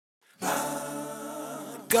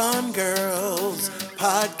Gone Girls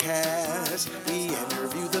podcast. We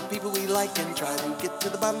interview the people we like and try to get to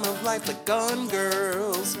the bottom of life. The Gone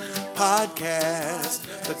Girls podcast.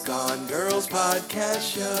 The Gone Girls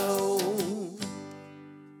podcast show.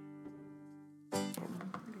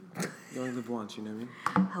 You only live once, you know what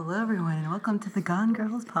I mean? Hello, everyone, and welcome to the Gone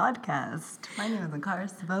Girls podcast. My name is Akara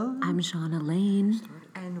Savone. I'm Shauna Lane.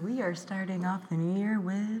 And we are starting off the new year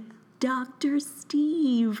with... Dr.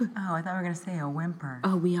 Steve. Oh, I thought we were going to say a whimper.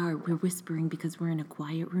 Oh, we are. We're whispering because we're in a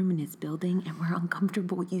quiet room in his building and we're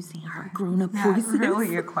uncomfortable using our grown-up voices. Not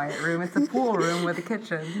really a quiet room. It's a pool room with a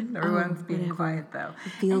kitchen. Everyone's being quiet, though. It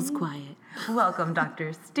feels quiet. Welcome,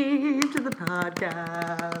 Dr. Steve, to the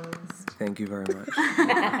podcast. Thank you very much.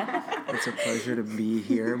 It's a pleasure to be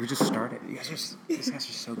here. We just started. You guys are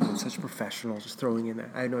so good, such professionals. Just throwing in there.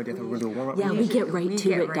 I had no idea if we were going to do a warm-up. Yeah, we get right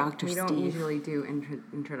to it, Dr. Steve. We don't usually do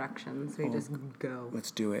introductions. We just go.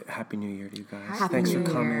 Let's do it. Happy New Year to you guys. Happy Thanks New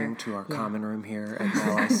for coming Year. to our common room here at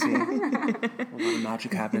LIC. A lot of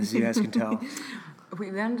magic happens, as you guys can tell. We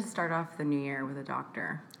wanted to start off the new year with a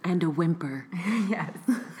doctor. And a whimper. Yes,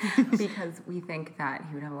 because we think that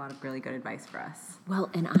he would have a lot of really good advice for us. Well,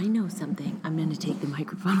 and I know something. I'm going to take the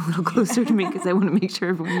microphone a little closer to me because I want to make sure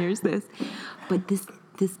everyone hears this. But this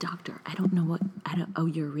doctor, oh,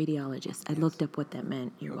 you're a radiologist. I looked up what that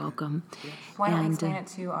meant. You're welcome. Why don't we explain it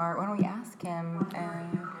to why don't we ask him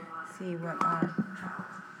and see what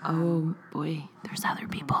Oh, boy. There's other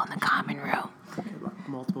people in the common room.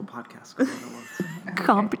 Multiple podcasts going on at once.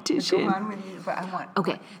 Competition. Go on with you, but I want...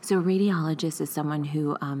 Okay, so a radiologist is someone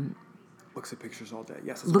who Looks at pictures all day.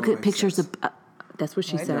 Yes. look at pictures of. That's what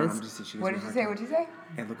she What? says. What did you say? What did you say?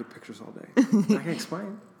 And look at pictures all day. I can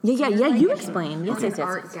explain. Yeah. You explain. Yes, An yes.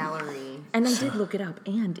 art gallery. And I did look it up.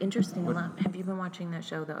 And interesting enough, have you been watching that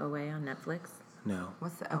show, The OA, on Netflix? No.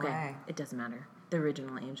 What's the Okay, OA? it doesn't matter. The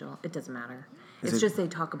original Angel. It doesn't matter. Is It's it- just they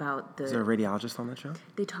talk about Is there a radiologist on that show?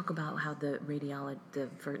 They talk about how the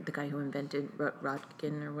the guy who invented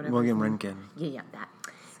Röntgen or whatever. William his name- Röntgen. Yeah, that.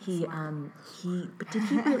 But did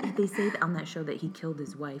he really, they say on that show that he killed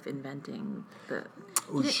his wife inventing the,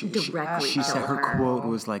 he didn't directly She kill said her her. quote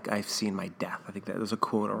was like, "I've seen my death." I think that was a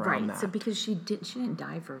quote around Right, that. so because she didn't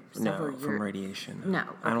die for several No, years. from radiation. No,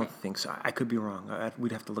 I don't okay. think so. I could be wrong.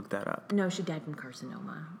 We'd have to look that up. No, she died from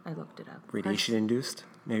carcinoma. I looked it up. Radiation induced?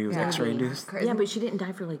 Maybe it was Yeah. X-ray induced? Yeah, but she didn't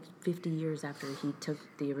die for like 50 years after he took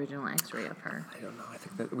the original X-ray of her. I don't know. I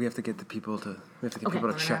think that we have to get the people to Okay,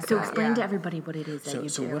 people to check so that. explain to everybody what it is that you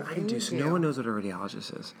So do. what I do, so no one knows what a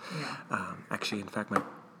radiologist is. Actually, in fact, my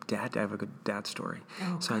dad, I have a good dad story.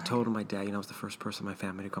 So I told him my dad, I was the first person in my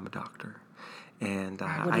family to become a doctor. And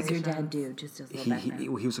What does your dad do? Just as a little background.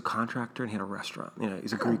 he was a contractor and he had a restaurant.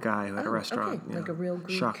 He's a Greek guy who had a restaurant. okay, like a real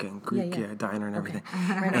Greek. Shocking. Greek Yeah. diner and everything.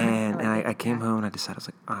 And I came home and I decided, I was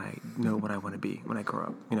like, I know what I want to be when I grow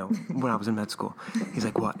up. When I was in med school. He's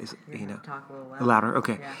like, what? Talk a little Louder?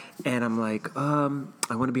 Okay. Yeah. And I'm like,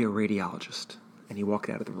 I want to be a radiologist. And he walked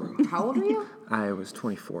out of the room. How old are you? I was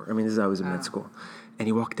 24. I was in med school. And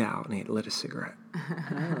he walked out and he lit a cigarette.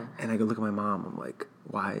 And I go look at my mom. I'm like,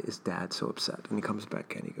 why is Dad so upset? And he comes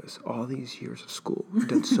back and he goes, all these years of school, you've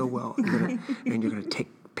done so well. And you're going to take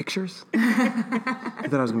pictures? I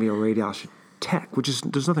thought I was going to be a radiologist tech, which is,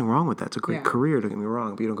 there's nothing wrong with that. It's a great career, don't get me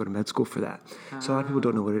wrong, but you don't go to med school for that. So a lot of people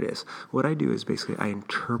don't know what it is. What I do is basically I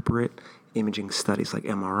interpret imaging studies like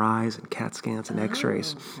MRIs and CAT scans and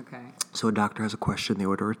X-rays. Okay. So a doctor has a question, they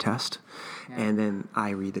order a test, and then I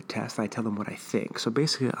read the test, I tell them what I think. So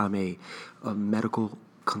basically I'm a medical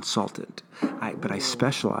consultant, but I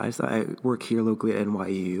specialized. I work here locally at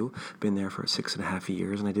NYU, been there for 6.5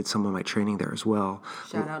 years, and I did some of my training there as well.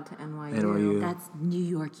 Shout out to NYU. NYU. That's New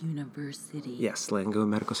York University. Yes, Langone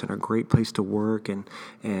Medical Center, great place to work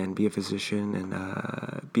and be a physician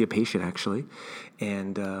and be a patient actually,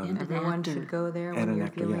 and Everyone should go there And when an you're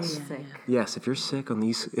actor, feeling yes. sick. yes, if you're sick on the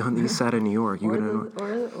east side of New York, you're gonna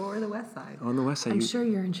Or the west side. on the west side. I'm sure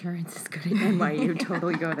your insurance is good at NYU.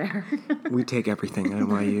 Totally go there. We take everything at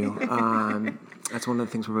NYU. That's one of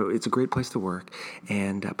the things. It's a great place to work,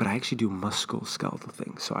 but I actually do musculoskeletal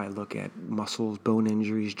things. So I look at muscles, bone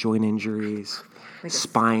injuries, joint injuries,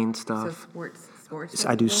 spine So stuff. sports.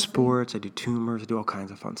 I do sports. I do tumors. I do all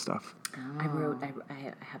kinds of fun stuff. I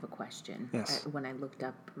have a question. Yes. When I looked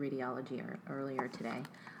up radiology earlier today,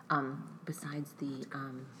 besides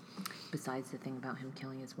the thing about him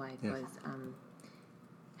killing his wife, was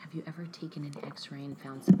have you ever taken an X-ray and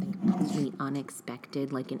found something completely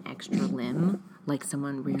unexpected, like an extra limb? like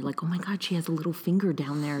someone where you're like, oh my God, she has a little finger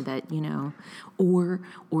down there that, or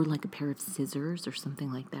like a pair of scissors or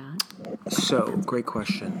something like that? So, great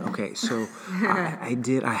question. Okay, so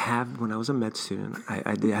I have, when I was a med student,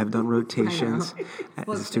 I have done rotations.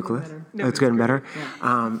 Is this too close? Oh, it's getting better?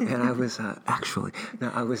 Yeah. And I was, I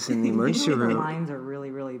was in the emergency Usually room. the lines are really,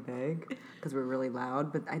 really big because we're really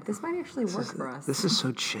loud, but this might actually work for us. This is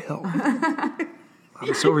so chill.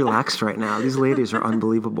 I'm so relaxed right now. These ladies are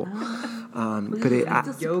unbelievable. But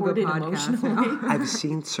yoga podcast. I've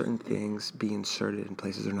seen certain things be inserted in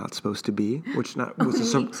places they're not supposed to be, which Me too.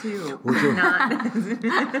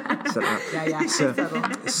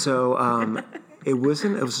 It was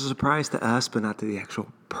a surprise to us, but not to the actual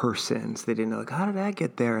persons. They didn't know, like, how did that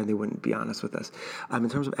get there? And they wouldn't be honest with us. In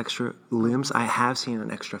terms of extra limbs, I have seen an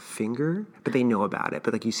extra finger, but they know about it.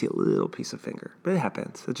 But like, you see a little piece of finger, but it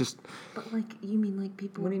happens. It just. But like, you mean like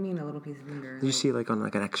people? What do you mean a little piece of finger? You see like on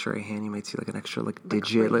like an X-ray hand, you might see like an extra like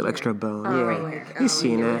digit, like extra bone. Right here. You've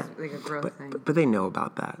seen it. Like a growth thing. But they know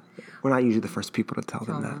about that. We're not usually the first people to tell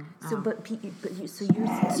them that. So,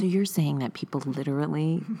 so you're saying that people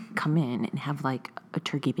literally come in and have like a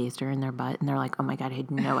turkey baster in their butt, and they're like, "Oh my God, I had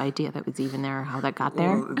no idea that was even there, or how that got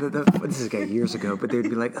there." Well, this is years ago, but they'd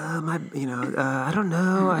be like, I don't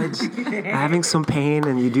know, I'm having some pain,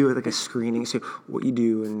 and you do like a screening. So what you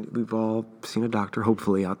do, and we've all seen a doctor,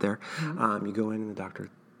 hopefully out there. You go in, and the doctor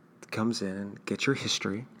comes in and gets your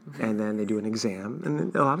history, and then they do an exam, and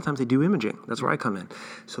then a lot of times they do imaging. That's where I come in.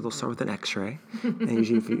 So they'll start with an X-ray, and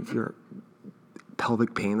usually if you're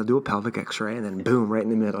pelvic pain, they'll do a pelvic X-ray, and then boom, right in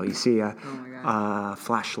the middle, you see a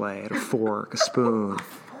flashlight, a fork, a spoon.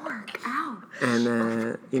 Ow. And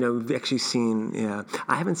then, we've actually seen,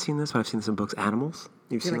 I haven't seen this, but I've seen this in books, animals.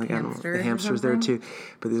 You've seen like animals, the hamsters there too.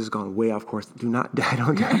 But this has gone way off course. I do not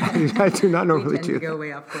normally do We tend to go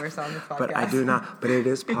way off course on this podcast. But I do not, but it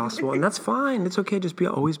is possible. And that's fine. It's okay. Just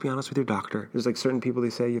always be honest with your doctor. There's like certain people they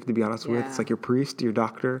say you have to be honest with. It's like your priest, your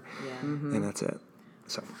doctor, and that's it.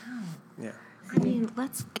 So, yeah. I mean,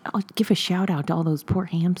 I'll give a shout out to all those poor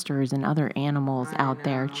hamsters and other animals out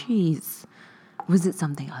there. Jeez. Was it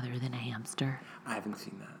something other than a hamster? I haven't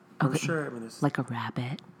seen that. I'm sure. Like a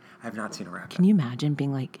rabbit? I have not seen a rabbit. Can you imagine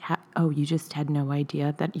being like, you just had no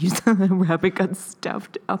idea that a rabbit got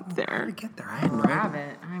stuffed up there? How did it get there? I had no idea.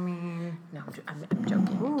 Rabbit. I mean. No, I'm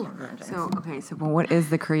joking. So what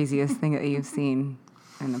is the craziest thing that you've seen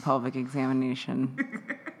in the pelvic examination?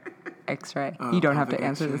 X-ray. You don't have to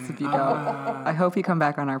answer this if you don't. I hope you come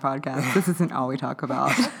back on our podcast. This isn't all we talk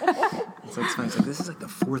about. So it's funny. So this is like the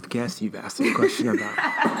fourth guest you've asked this question about.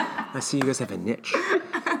 I see you guys have a niche.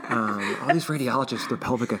 All these radiologists, their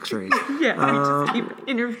pelvic X-rays. Yeah, I just keep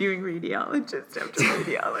interviewing radiologist after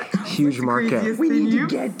radiologist. Huge market. We need to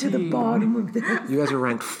get to the bottom of this. You guys are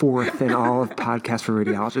ranked 4th in all of podcasts for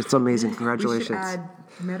radiologists. It's amazing. Congratulations. We should add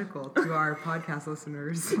medical to our podcast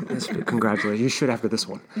listeners. Congratulations. You should after this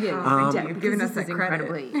one. Yeah, thank you. Giving us that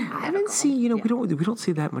credit. I haven't seen, we don't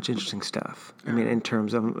see that much interesting stuff. I mean, in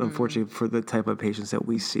terms of, unfortunately, for the type of patients that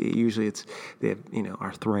we see, usually they have,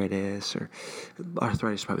 arthritis, or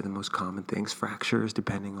arthritis is probably the most common things, fractures,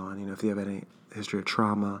 depending on, if they have any history of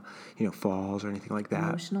trauma, falls or anything like that.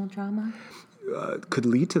 Emotional trauma? Could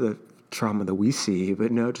lead to the trauma that we see,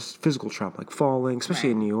 but no, just physical trauma, like falling,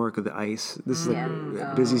 especially in New York with the ice. This is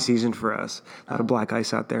a busy season for us. A lot of black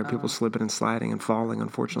ice out there, people slipping and sliding and falling,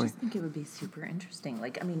 unfortunately. I just think it would be super interesting.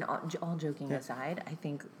 Like, I mean, all joking aside, I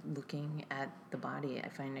think looking at the body, I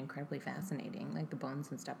find incredibly fascinating. Like the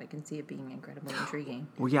bones and stuff, I can see it being incredibly intriguing.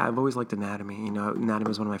 Well, yeah, I've always liked anatomy. Anatomy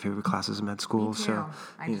was one of my favorite classes in med school. Me too. So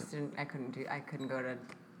I couldn't go to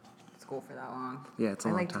school for that long. Yeah, it's a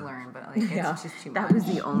long I like time. to learn, but it's just too much. That was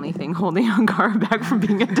the only thing holding Ankara back from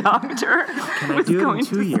being a doctor. Can I do it in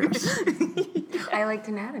 2 years? I liked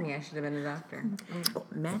anatomy. I should have been a doctor.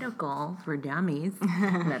 Medical for dummies.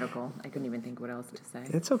 Medical. I couldn't even think what else to say.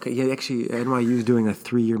 It's okay. Yeah, actually, NYU is doing a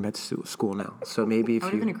 3-year med school now. So maybe if I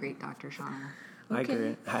would you... have been a great doctor, Shauna. I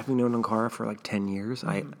agree. Having known Ankara for like 10 years,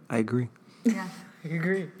 I agree. Yeah. I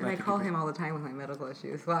agree. And I call him all the time with my medical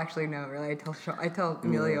issues. Well, actually, no, really. I tell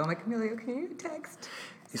Emilio, I'm like, Emilio, can you text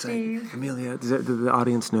He's Steve? like, Emilio, does the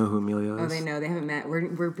audience know who Emilio is? Oh, they know. They haven't met.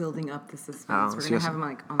 We're building up the suspense. Oh, We're so going to have him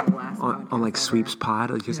on the last podcast. On like Sweeps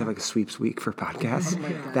Pod? Like you guys have like a Sweeps Week for podcasts?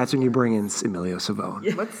 That's when you bring in Emilio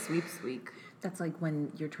Savone. What's Sweeps Week? That's like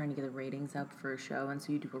when you're trying to get the ratings up for a show, and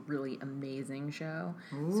so you do a really amazing show.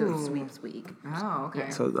 So it's sweeps week. Oh,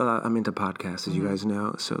 okay. So I'm into podcasts, as you guys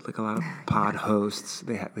know. So like a lot of pod hosts,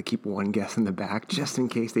 they keep one guest in the back just in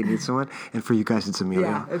case they need someone. And for you guys, it's Emilio.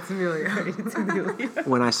 Yeah, it's Amelia. Right? It's Amelia.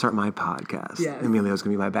 When I start my podcast, Yes. Emilio's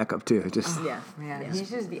gonna be my backup too. Just Man, he should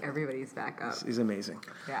just be everybody's backup. he's amazing.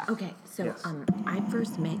 Yeah. Okay, so Yes. I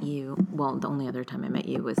first met you. Well, the only other time I met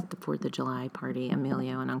you was the 4th of July party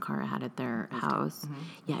Emilio and Ankara had at their house.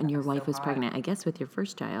 Yeah, and your wife was pregnant, I guess, with your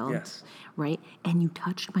first child. Yes. Right? And you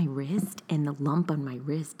touched my wrist, and the lump on my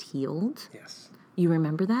wrist healed. Yes. You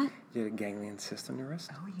remember that? You had a ganglion cyst on your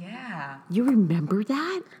wrist? Oh, yeah. You remember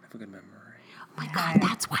that? I have a good memory. Oh my God,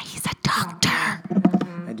 that's why he's a doctor.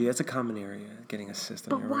 I do. That's a common area, getting a cyst on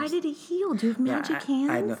But your why wrist. did it heal? Do you have magic hands?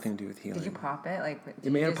 I had nothing to do with healing. Did you pop it? Like,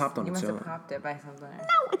 It may have popped on you its must own. have popped it by something.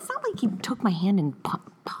 No, it's not like you took my hand and popped.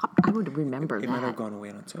 I would remember It that. might have gone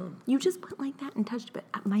away on its own. You just went like that and touched it.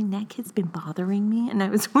 But my neck has been bothering me, and I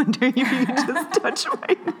was wondering if you could just touch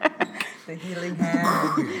my neck. The healing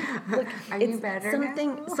hand. Look, Are it's you better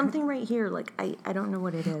something right here. Like I don't know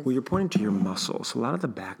what it is. Well, you're pointing to your muscles. So a lot of the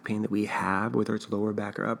back pain that we have, whether it's lower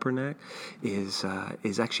back or upper neck, is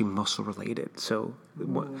actually muscle related. So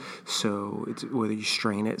it's whether you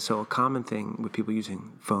strain it. So a common thing with people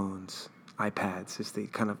using phones, iPads, is they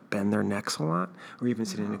kind of bend their necks a lot, or even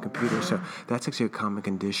sitting in a computer. So that's actually a common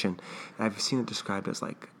condition. I've seen it described as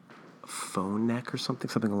like phone neck or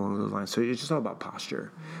something along those lines. So it's just all about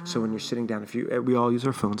posture. So when you're sitting down, we all use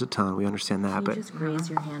our phones a ton, we understand that. Can you But just raise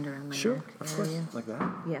your hand around my sure, neck of course, area? like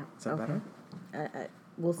that. Yeah. Is that okay. better?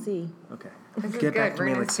 We'll see. Okay. This is Get good. back to We're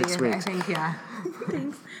me in gonna like see 6 your, I weeks. think, yeah.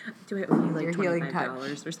 Thanks. Do I owe you like Your healing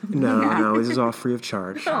 $25 or something? No, this is all free of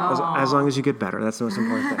charge. As long as you get better, that's the most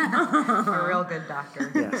important thing. A real good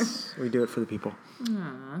doctor. Yes, we do it for the people.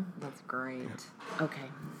 That's great. Okay.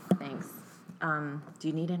 Thanks. Do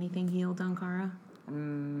you need anything healed, Ankara?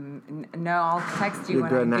 No, I'll text you You're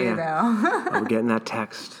when good I now, do, yeah. though. We're getting that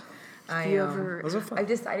text. I, you ever? Those are fun. I've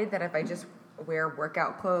decided that if I just wear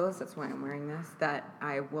workout clothes, that's why I'm wearing this, that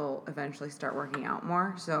I will eventually start working out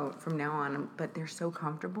more. So from now on, but they're so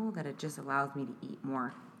comfortable that it just allows me to eat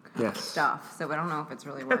more Yes. stuff. So I don't know if it's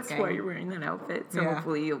really working. That's why you're wearing that outfit. So Yeah.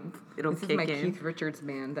 hopefully it'll This kick is my in. Keith Richards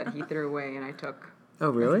band that he threw away and I took.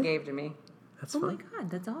 Oh, He really? gave to me. That's Oh my fun. God,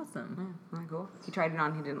 that's awesome. Isn't that cool? He tried it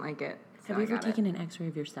on, he didn't like it. So Have you I ever got taken an X-ray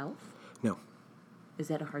of yourself? No. Is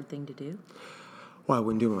that a hard thing to do? Well, I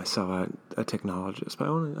wouldn't do it myself. I'm a technologist, but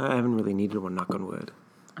I haven't really needed one, knock on wood.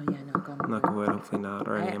 Oh yeah, knock on wood. Knock on wood, hopefully not,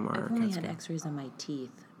 or an AMR. I've only CAT had scan. X-rays on my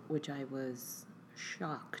teeth, which I was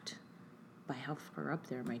shocked by how far up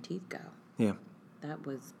there my teeth go. Yeah. That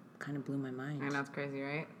was kind of blew my mind. I know, it's crazy,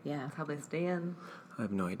 right? Yeah, That's how they stay in. I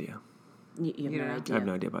have no idea. you have You no don't know? idea. I have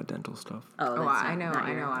no idea about dental stuff. Oh, Oh, that's I not- know. not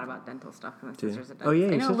I your- know a lot about dental stuff. And Do you? sisters Oh, yeah, I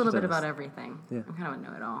your know a little sister's bit about dentist. everything. Yeah. I'm kind of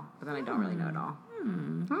a know-it-all, but then I don't really know it all.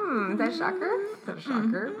 Is that a shocker? Is that a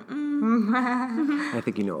shocker? I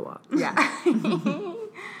think you know a lot. Yeah.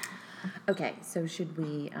 Okay, so should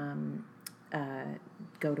we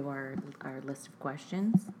go to our list of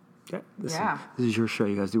questions? Okay. Listen, Yeah. This is your show.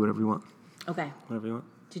 You guys do whatever you want. Okay. Whatever you want.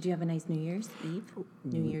 Did you have a nice New Year's Eve?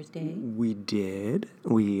 New Year's Day? We did.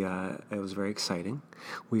 It was very exciting.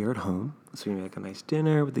 We are at home, so we made like a nice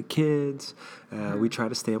dinner with the kids. We tried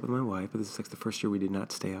to stay up with my wife, but this is like the first year we did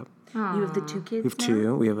not stay up. You have the two kids We have now?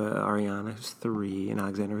 two. We have Ariana, who's 3, and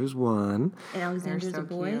Alexander, who's 1. And Alexander's so a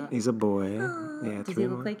boy? cute. He's a boy. Yeah, Does 3 he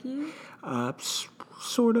and look 1. like you?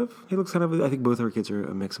 Sort of. He looks kind of. I think both our kids are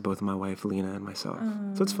a mix of both my wife, Lena, and myself.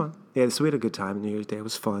 So it's fun. Yeah, so we had a good time. New Year's Day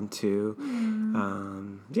was fun too.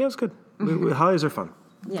 Yeah, it was good. Holidays are fun,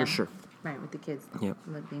 Yeah. for sure. Right, with the kids Yep.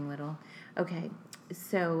 being little. Okay,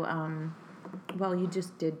 so, well, you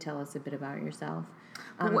just did tell us a bit about yourself.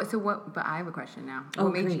 But I have a question now. Oh,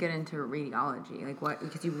 What made great. you get into radiology? Like what?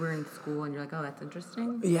 Because you were in school and you're like, oh, that's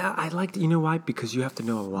interesting. Yeah, I liked. You know why? Because you have to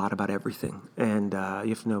know a lot about everything, and you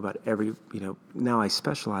have to know about every. Now I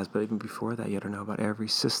specialize, but even before that, you had to know about every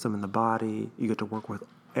system in the body. You get to work with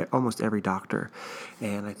almost every doctor,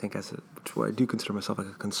 and I think which I do consider myself like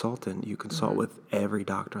a consultant. You consult with every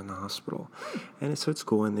doctor in the hospital, and it's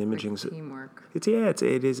cool. And the imaging's Teamwork. It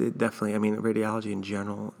is definitely. I mean, radiology in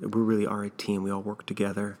general, we really are a team. We all work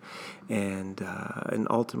together, and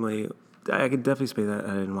ultimately, I could definitely say that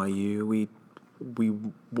at NYU,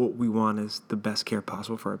 what we want is the best care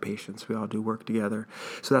possible for our patients. We all do work together,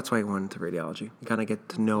 so that's why I went into radiology. You kind of get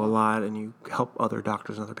to know a lot, and you help other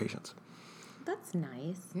doctors and other patients. That's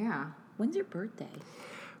nice. Yeah. When's your birthday?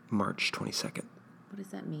 March 22nd. What does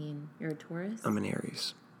that mean? You're a Taurus? I'm an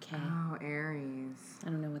Aries. Okay. Oh, Aries. I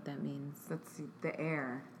don't know what that means. That's the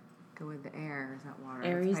air. Go with the air. Is that water?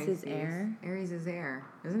 Aries It's is Pisces. air. Aries is air,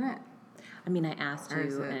 isn't it? I mean, I asked Or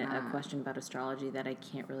is you it a not? question about astrology that I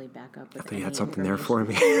can't really back up with. I thought you any had something there for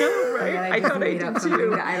me. No, right? I I just thought I made did up something too.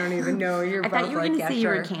 that I don't even know. You're I both thought you were like, going to yeah, say you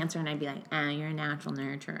were sure. Cancer, and I'd be like, you're a natural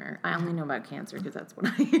nurturer. I only know about Cancer because that's what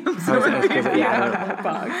I am. So I was- I'm yeah, really I out don't of my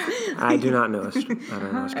box. I do not know. I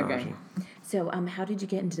don't know astrology. Okay. So, how did you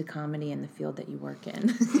get into the comedy and the field that you work in?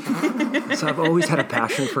 So I've always had a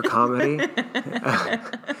passion for comedy.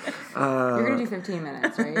 You're gonna do 15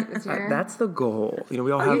 minutes, right? This year. That's the goal. You know,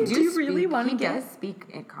 we all have. do you really speak. want to He get? does speak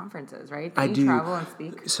at conferences, right? I you do. travel and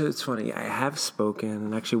speak? So it's funny. I have spoken,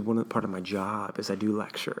 and actually, part of my job is I do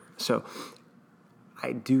lecture. So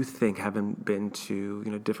I do think, having been to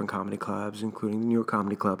different comedy clubs, including the New York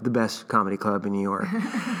Comedy Club, the best comedy club in New York,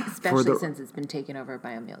 Especially since it's been taken over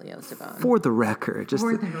by Emilio Sabone. for the record, just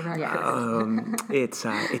For the record. it's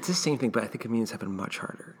the same thing, but I think comedians have it much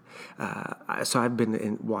harder. So I've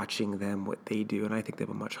been watching them, what they do, and I think they have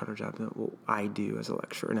a much harder job than what I do as a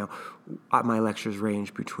lecturer. Now, my lectures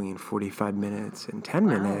range between 45 minutes and 10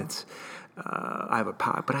 minutes. I have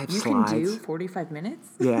but I have slides. You can do 45 minutes?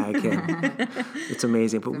 Yeah, I can. It's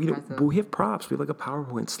amazing. But impressive. we have props. We have like a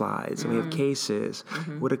PowerPoint slides, and we have cases.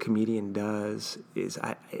 What a comedian does is,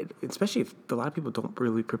 especially if a lot of people don't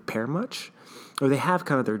really prepare much, or they have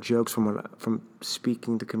kind of their jokes from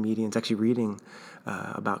speaking to comedians, actually reading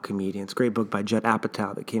about comedians. Great book by Judd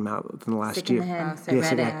Apatow that came out in the last Sick year. in the head. Sick in Yeah,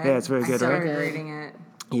 the yeah, head. yeah, it's very I good, started right? reading it.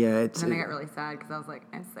 Yeah, it's. And then I got really sad because I was like,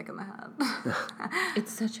 I'm sick in the head.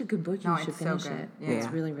 It's such a good book. You No, should it's so finish good. it. Yeah. It's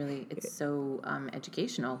really, really, it's so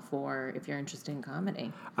educational for if you're interested in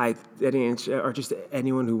comedy. Or just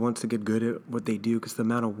anyone who wants to get good at what they do, because the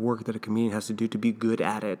amount of work that a comedian has to do to be good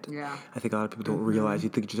at it. Yeah. I think a lot of people don't realize. You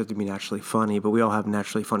think you just have to be naturally funny, but we all have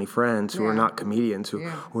naturally funny friends who are Yeah. not comedians who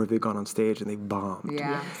Yeah. or they've gone on stage and they've bombed.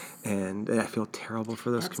 Yeah. And I feel terrible for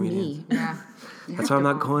those That's comedians. me. Yeah. That's why I'm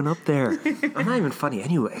not going up there. I'm not even funny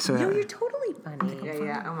anyway. So No, you're totally funny.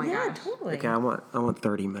 Yeah. Oh my Yeah, gosh. totally. okay, I want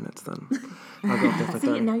 30 minutes then. I'll go up there for See,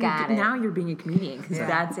 30. now you're being a comedian because Yeah.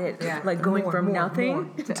 that's it. Yeah. Like going More, from more, nothing more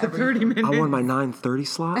to to every- 30 minutes. I won my 9:30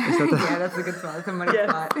 slot. Is that the? Yeah, that's a good spot. Somebody's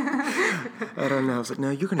spot. I don't know. I was like,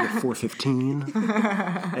 no, you're going to get 4:15.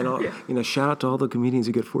 And shout out to all the comedians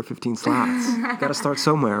who get 4:15 slots. Got to start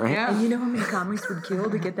somewhere, right? Yeah. And you know how many comics would kill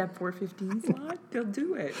to get that 4:15 slot? They'll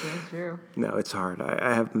do it. That's true. No, it's hard.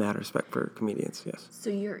 I have mad respect for comedians. Yes. So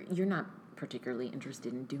you're not particularly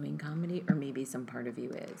interested in doing comedy, or maybe some part of you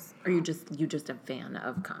is, or you just a fan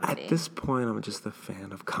of comedy. At this point, I'm just a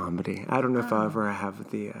fan of comedy. I don't know if I ever have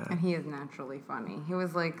the. And he is naturally funny. He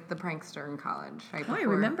was like the prankster in college. Right Oh, I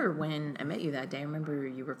before- remember when I met you that day. I remember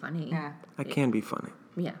you were funny. Yeah. I can be funny.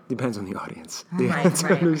 Yeah. Depends on the audience. Right,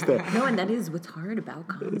 right. Understand. No, and that is what's hard about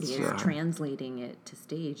comedy It's is hard. translating it to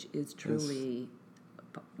stage is truly,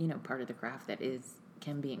 part of the craft that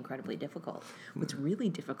can be incredibly difficult. What's really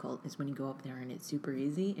difficult is when you go up there and it's super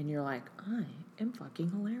easy and you're like, I am fucking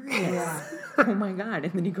hilarious. Oh my God.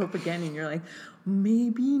 And then you go up again and you're like,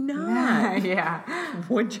 maybe not. Yeah.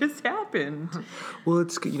 What just happened? Well,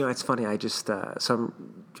 it's funny. I just I'm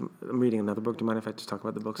reading another book. Do you mind if I just talk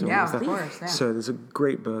about the books? Yeah, and of course. Yeah. So there's a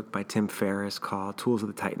great book by Tim Ferriss called Tools of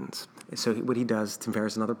the Titans. So what he does, Tim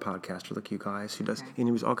Ferriss is another podcaster like you guys who does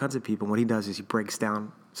interviews all kinds of people. And what he does is he breaks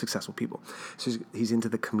down successful people. So he's into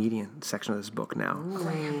the comedian section of this book now.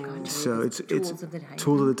 So it's Tools of the Titans.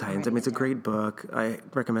 Tools of the Titans. I mean, it's a great book. I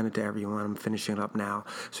recommend it to everyone. I'm finishing it up now.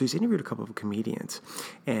 So he's interviewed a couple of comedians,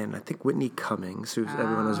 and I think Whitney Cummings, who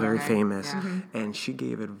everyone knows very famous, and she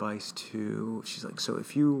gave advice to. She's like, so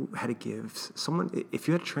if you had to give someone, if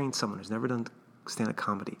you had to train someone who's never done stand-up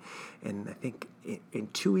comedy, and I think in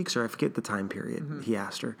 2 weeks, or I forget the time period, he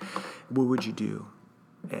asked her, what would you do?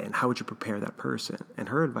 And how would you prepare that person? And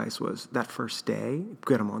her advice was that first day,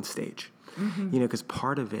 get them on stage. Because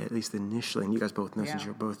part of it, at least initially, and you guys both know since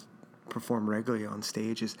you're both perform regularly on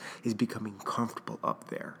stage, is becoming comfortable up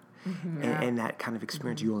there. And that kind of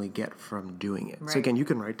experience you only get from doing it. So again, you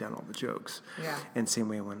can write down all the jokes. Yeah. And same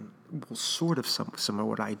way sort of some of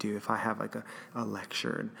what I do, if I have like a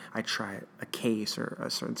lecture and I try a case or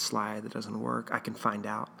a certain slide that doesn't work, I can find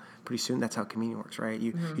out pretty soon. That's how comedian works, right?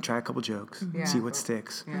 You try a couple jokes, see what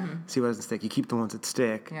sticks, see what doesn't stick. You keep the ones that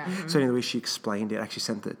stick. Yeah. So anyway, the way she explained it, I actually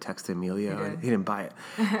sent the text to Emilio. He didn't buy it,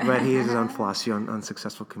 but he has his own philosophy on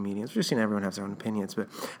successful comedians. We've seen everyone has their own opinions, but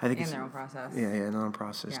I think In it's their own process. Yeah, and their own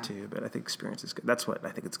process too. But I think experience is good. That's what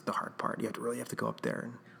I think it's the hard part. You really have to go up there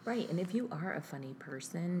and. Right, and if you are a funny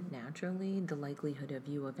person naturally, the likelihood of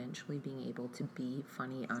you eventually being able to be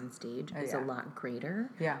funny on stage is a lot greater.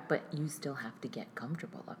 Yeah. But you still have to get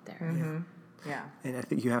comfortable up there. Yeah. And I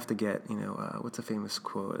think you have to get, what's a famous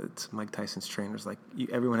quote? It's Mike Tyson's trainers, like,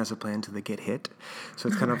 everyone has a plan until they get hit. So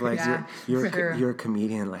it's kind of like Yeah, you're a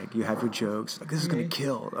comedian, like, you have your jokes, like, this is going to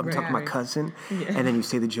kill. I'm talking to my cousin, and then you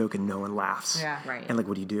say the joke and no one laughs. Yeah. Right. And, like,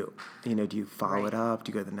 what do? Do you follow it Right. up?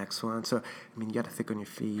 Do you go to the next one? So, I mean, you got to think on your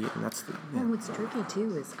feet, and that's the... Well, what's tricky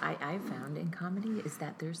too is I found in comedy is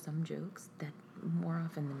that there's some jokes that more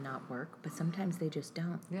often than not work, but sometimes they just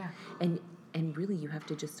don't. Yeah. And really, you have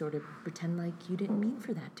to just sort of pretend like you didn't mean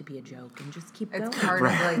for that to be a joke and just keep going. It's part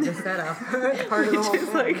of like the setup. It's part of the whole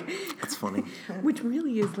thing. Like, It's funny. which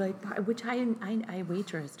really is like, which I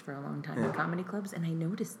waitressed for a long time in comedy clubs, and I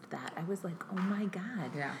noticed that. I was like, oh my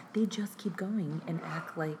God. Yeah. They just keep going and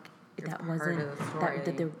act like that part wasn't of the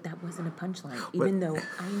story. that wasn't a punchline, even though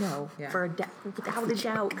I know Yeah. without a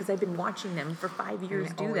doubt, because I've been watching them for 5 years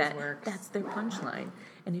it do always that. works. That's their punchline,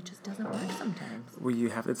 and it just doesn't work sometimes. Well,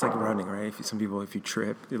 it's like running, right? If you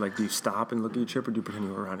trip, you're like, do you stop and look at your trip, or do you pretend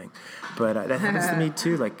you were running? But that happens to me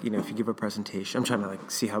too. Like, if you give a presentation, I'm trying to like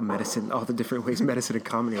see how all the different ways medicine and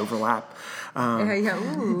comedy overlap.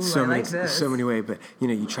 Ooh, So I many, like this. so many ways. But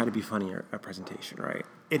you try to be funny in a presentation, right?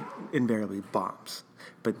 It invariably bombs.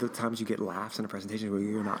 But the times you get laughs in a presentation where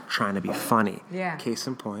you're not trying to be funny. Yeah. Case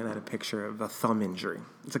in point, I had a picture of a thumb injury.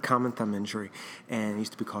 It's a common thumb injury, and it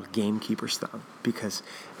used to be called gamekeeper's thumb because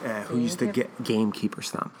who used to get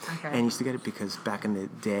gamekeeper's thumb? Okay. And used to get it because back in the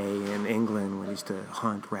day in England, when they used to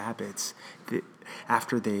hunt rabbits,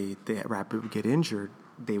 after the rabbit would get injured,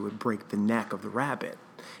 they would break the neck of the rabbit,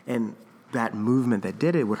 and that movement that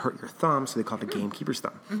did it would hurt your thumb, so they called it gamekeeper's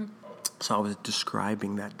thumb. Mm-hmm. So I was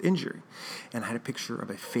describing that injury, and I had a picture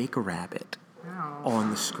of a fake rabbit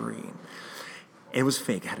on the screen. It was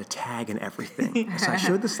fake. It had a tag and everything. So I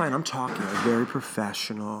showed the slide. I'm talking. I was very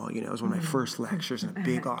professional. It was one of my first lectures in a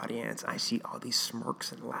big audience. I see all these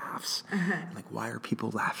smirks and laughs. I'm like, why are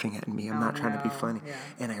people laughing at me? I'm not trying to be funny. Yeah.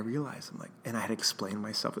 And I realized, and I had explained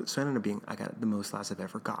myself. So it ended up being, I got the most laughs I've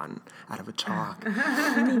ever gotten out of a talk.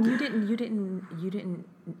 I mean, you didn't.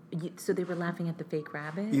 So they were laughing at the fake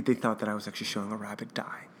rabbit. They thought that I was actually showing a rabbit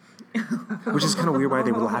die. Which is kind of weird why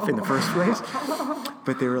they would laugh in the first place.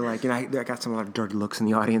 But they were like, I got a lot of dirty looks in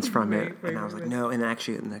the audience from it. And I was like, no. And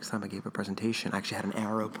actually, the next time I gave a presentation, I actually had an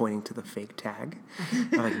arrow pointing to the fake tag.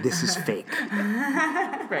 I'm like, this is fake.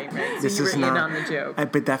 Right. So This you were is in not, on the joke.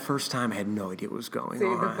 But that first time, I had no idea what was going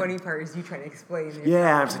So on. the funny part is you trying to explain it.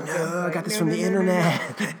 Yeah, I was like, no, I got this from the internet.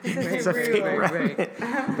 It's a fake real. rabbit.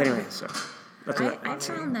 Anyway, so that's what I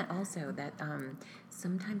found that also that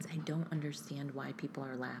sometimes I don't understand why people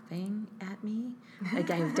are laughing at me. Like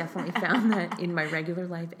I've definitely found that in my regular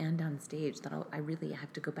life and on stage that I really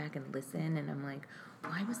have to go back and listen, and I'm like,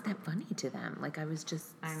 why was that funny to them? Like it was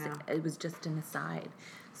just an aside.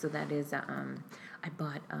 So that is I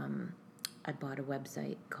bought a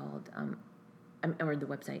website called or the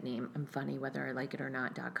website name, I'm funny whether I like it or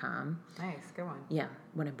not.com. Nice, go on. Yeah,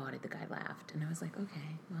 when I bought it, the guy laughed, and I was like,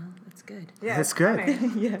 okay, well, that's good. Yeah, That's good.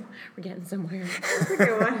 Yeah, we're getting somewhere. That's a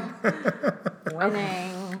good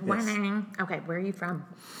one. Winning. Okay, where are you from?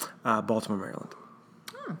 Baltimore, Maryland.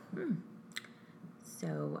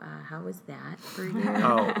 So, how was that for you?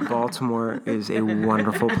 Oh, Baltimore is a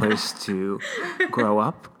wonderful place to grow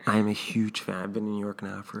up. I'm a huge fan. I've been in New York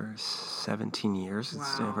now for 17 years.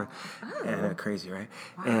 It's Wow. crazy, right?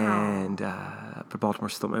 Wow. And but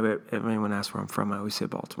Baltimore's still. If anyone asks where I'm from, I always say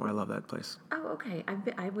Baltimore. I love that place. Oh, okay.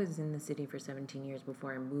 I was in the city for 17 years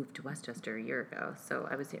before I moved to Westchester a year ago. So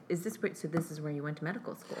I was here. So this is where you went to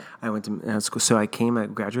medical school? I went to school. So I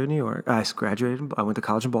graduated in New York. I went to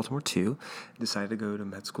college in Baltimore too. Decided to go to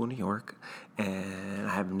med school in New York, and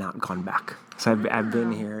I have not gone back. So I've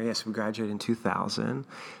been here. Yes, we graduated in 2000.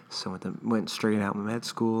 So went straight out with med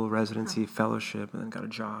school, residency, fellowship, and then got a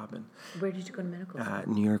job. And Where did you go to medical school?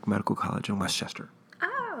 New York Medical College in Westchester.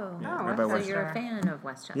 Oh, by so Westchester. you're a fan of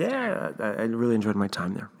Westchester. Yeah, I really enjoyed my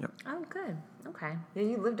time there. Yep. Oh, good. Okay. Yeah,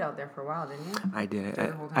 you lived out there for a while, didn't you? I did.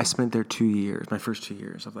 The whole time? I spent there 2 years, my first 2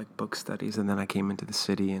 years of like book studies, and then I came into the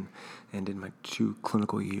city and did my 2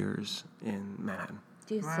 clinical years in Manhattan.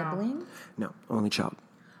 Do you have siblings? No, only child.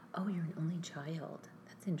 Oh, you're an only child.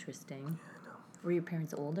 That's interesting. Yeah, I know. Were your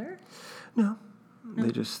parents older? No,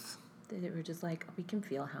 they just... They were just like, we can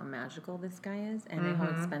feel how magical this guy is and how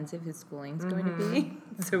expensive his schooling's going to be.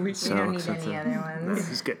 So we don't need any other ones. This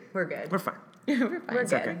is good. We're good. We're fine. We're fine. We're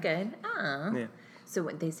good. Okay. Good. Aw. Yeah. So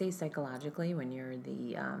what they say psychologically, when you're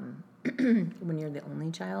the when you're the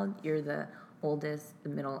only child, you're the oldest, the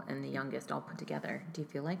middle, and the youngest all put together. Do you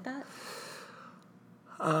feel like that?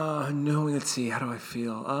 No, let's see. How do I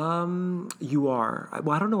feel? You are.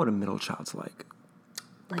 Well, I don't know what a middle child's like.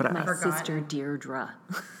 Like But my sister Deirdre.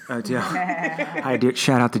 Hi,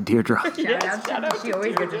 shout out to Deirdre. Shout out. She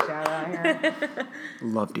always gets a shout out here.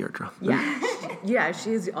 Love Deirdre. Yeah,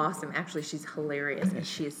 she's awesome. Actually, she's hilarious, and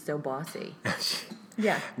she is so bossy.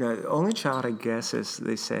 Yeah. No, the only child, I guess, as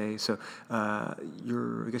they say. So, I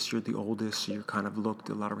guess you're the oldest. So you're kind of looked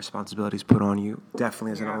a lot of responsibilities put on you.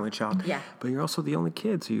 Definitely as an only child. Yeah. But you're also the only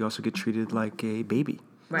kid, so you also get treated like a baby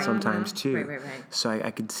sometimes too. Right. So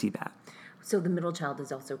I could see that. So the middle child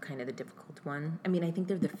is also kind of the difficult one. I mean, I think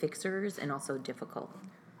they're the fixers and also difficult.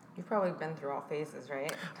 You've probably been through all phases,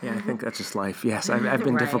 right? Yeah, I think that's just life. Yes, I've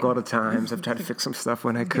been difficult at times. I've tried to fix some stuff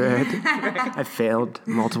when I could. I've failed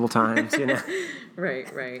multiple times,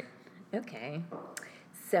 Right. Okay.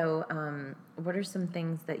 So, what are some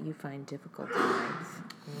things that you find difficult in life?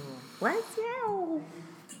 Bless you.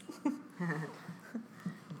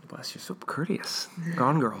 Bless you, so courteous.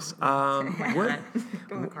 Gone Girls. What?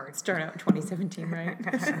 Start out 2017, right?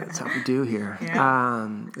 That's how we do here.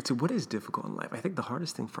 So what is difficult in life? I think the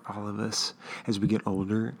hardest thing for all of us as we get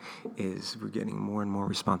older is we're getting more and more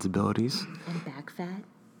responsibilities. And back fat?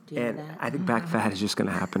 Do you know And that? I think back fat is just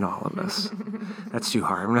going to happen to all of us. That's too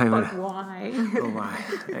hard. I'm not even. Why? Oh,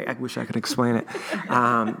 why? I wish I could explain it.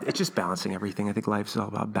 It's just balancing everything. I think life is all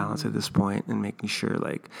about balance at this point, and making sure,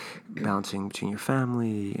 like, balancing between your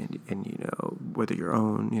family and whether your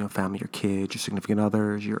own, family, your kids, your significant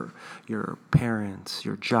others, your parents,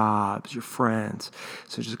 your jobs, your friends.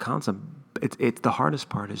 So just a constant. It's the hardest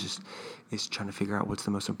part is trying to figure out what's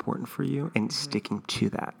the most important for you and sticking to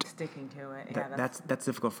that. Sticking to it. Yeah, That's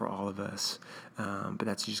difficult for all of us, but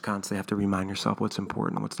that's you just constantly have to remind yourself what's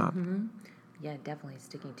important and what's not. Yeah, definitely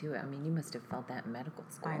sticking to it. I mean, you must have felt that in medical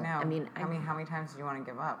school. I know. I mean, how many times do you want to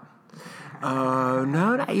give up?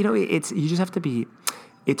 No, it's you just have to be.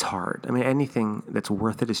 It's hard. I mean, anything that's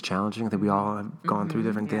worth it is challenging. I think we all have gone through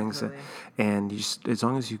different things, absolutely. and you just, as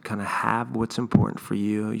long as you kind of have what's important for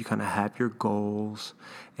you, you kind of have your goals,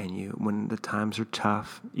 and when the times are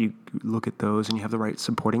tough, you look at those, and you have the right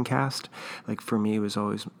supporting cast. Like for me, it was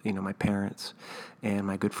always my parents and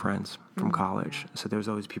my good friends from college. So there was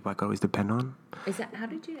always people I could always depend on. is that how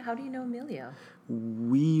do you know Emilio?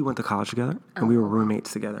 We went to college together, and we were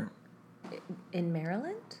roommates together In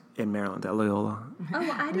Maryland? in Maryland at Loyola.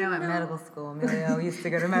 Oh, I didn't know. At medical school. Emilio used to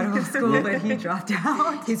go to medical school, but he dropped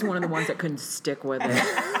out. He's one of the ones that couldn't stick with it.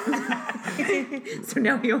 So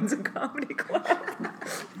now he owns a comedy club.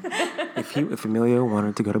 If Emilio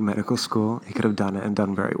wanted to go to medical school, he could have done it and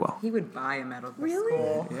done very well. He would buy a medical Really?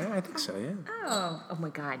 school. Yeah, I think so, yeah. Oh my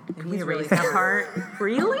God. Can we He's really erase that part?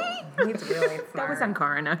 Really? He's really smart. That was on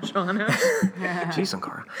Cara, not Shauna. Jeez,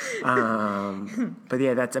 Ankara. But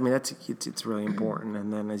yeah, it's really important.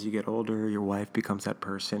 And then as you get older, your wife becomes that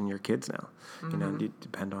person, your kids now. You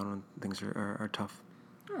depend on when things are tough.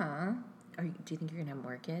 Aw. Do you think you're going to have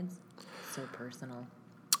more kids? So personal.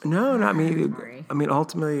 No, not me. Sorry. I mean,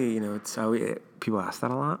 ultimately, it's how people ask that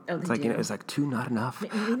a lot. Oh, it's they like, do? it's like two, not enough.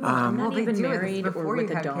 I'm not they even do it married or before with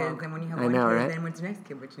you a have dog. kids, and when you have I one know, kid, right? then what's your next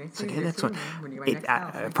kid? What's your next kid? Okay, that's what. When do you buy next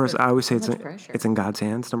house? First, I always say So much pressure. it's in God's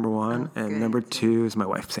hands, number one, and good. number two is my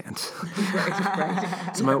wife's hands.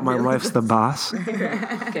 So my wife's the boss,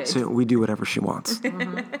 Okay. so we do whatever she wants.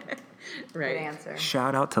 Good answer.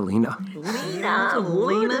 Shout out to Lena.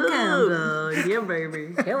 Lena Campbell. Yeah,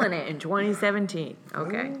 baby. Killing it in 2017.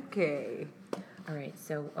 Okay. Okay. All right.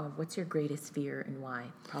 So, what's your greatest fear and why?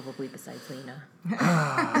 Probably besides Lena.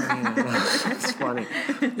 It's funny.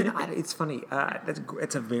 It's funny.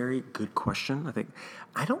 It's a very good question. I think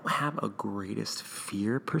I don't have a greatest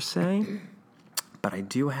fear per se, but I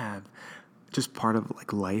do have just part of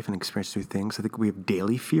like life and experience through things. I think we have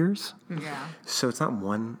daily fears. Yeah. So it's not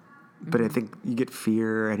one, but I think you get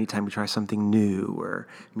fear anytime you try something new or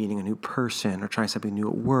meeting a new person or trying something new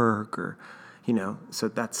at work or, so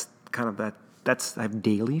that's kind of that. I have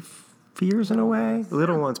daily fears in a way,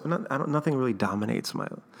 little ones, but nothing really dominates my.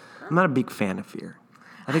 I'm not a big fan of fear.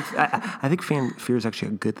 I think fear is actually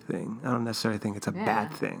a good thing. I don't necessarily think it's a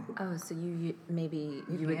bad thing. Oh, so you maybe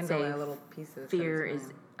you would handle say a little piece of fear is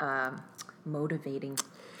motivating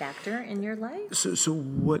factor in your life? So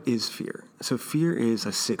what is fear? So fear is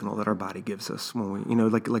a signal that our body gives us when we,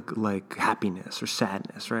 like happiness or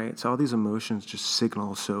sadness, right? So all these emotions just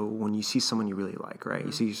signal. So when you see someone you really like, right?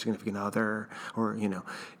 You see your significant other, or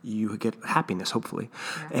you get happiness, hopefully,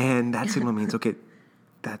 and that signal means okay.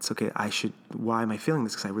 That's okay. Why am I feeling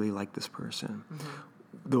this? Because I really like this person.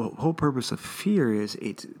 The whole purpose of fear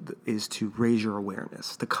is to raise your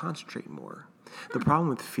awareness, to concentrate more. The problem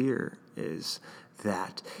with fear is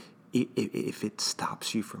that if it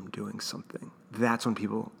stops you from doing something, that's when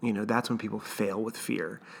people fail with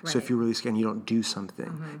fear. So if Right. you're really scared and you don't do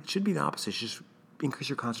something, it should be the opposite. It should just increase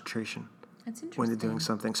your concentration That's interesting. when you're doing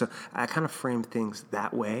something. So I kind of frame things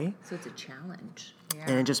that way. So it's a challenge. Yeah.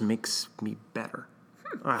 And it just makes me better.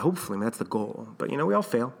 Hopefully, that's the goal. But, we all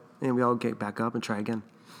fail. And we all get back up and try again.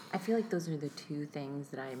 I feel like those are the two things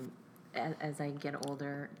that as I get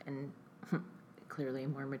older and clearly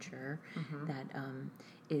more mature, that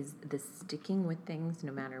is the sticking with things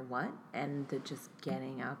no matter what, and the just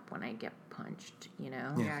getting up when I get punched,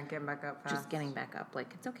 Yeah, getting back up fast. Just getting back up.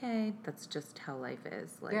 Like, it's okay. That's just how life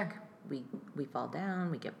is. Like, Yeah. we fall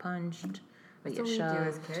down, we get punched, we That's get what we shoved. do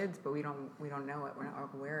as kids, but we don't know it. We're not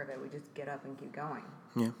aware of it. We just get up and keep going.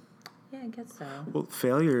 Yeah. Yeah, I guess so. Well,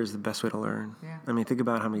 failure is the best way to learn. Yeah. I mean, think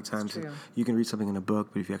about how many times true. you can read something in a book,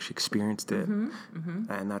 but if you actually experienced it, and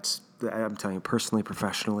I'm telling you, personally,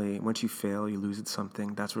 professionally, once you fail, you lose at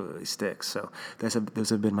something, that's what really sticks. So those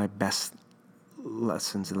have been my best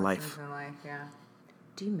lessons in life. Yeah.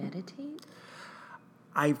 Do you meditate?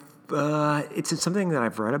 It's something that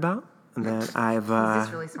I've read about. And then I've. He's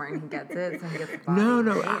just really smart and he gets it, so he gets the body.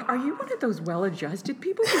 No. Are you one of those well-adjusted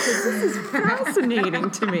people? Because this is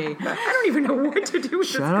fascinating to me. I don't even know what to do with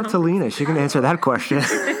Shout out to Lena. She can answer that question.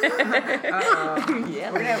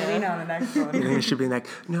 Yeah, we're gonna have Lena on the next one. Lena should be like,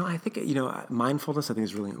 no, I think, mindfulness, I think,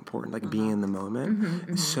 is really important, like being in the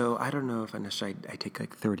moment. So I don't know if I take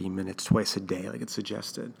like 30 minutes twice a day, like it's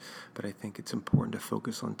suggested. But I think it's important to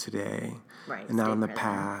focus on today. Right, And not stay on the present.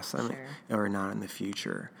 past. Sure. Or not in the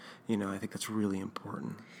future. I think that's really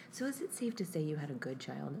important. So is it safe to say you had a good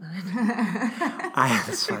childhood?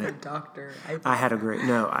 That's funny. He's a doctor. I had a great,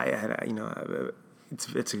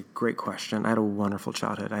 it's a great question. I had a wonderful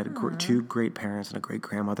childhood. I had two great parents and a great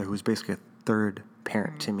grandmother who was basically a third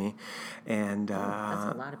parent to me. And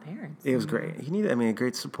That's a lot of parents. it was great. He needed,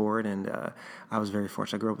 great support, and I was very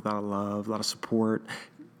fortunate. I grew up with a lot of love, a lot of support.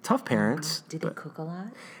 Tough parents. Did they cook a lot?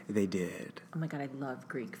 They did. Oh my God, I love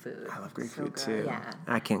Greek food. I love Greek So food good. too. Yeah.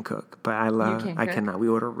 I can't cook, but I cannot. We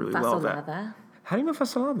order really well. Fasolada. How do you know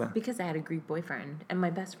fasolada? Because I had a Greek boyfriend, and my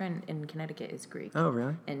best friend in Connecticut is Greek. Oh,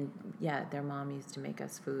 really? And yeah, their mom used to make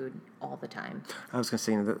us food all the time. I was going to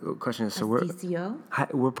say, the question is, so Pastisio?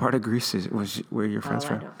 what part of Greece were your friends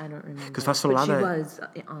from? I don't remember. 'Cause But fasolada- she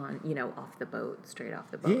was off the boat, straight off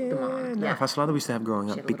the boat. Yeah, the mom. no, fasolada we used to have growing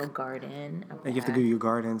She up. had a little garden. out You have to back. go to your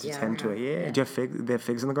garden to tend to it. Yeah. Do you have they have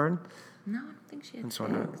figs in the garden? No, I don't think she had That's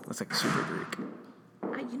wondering. figs. That's like super Greek.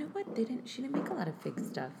 You know what? She didn't make a lot of fig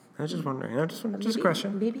stuff. I was just wondering. Just a Maybe-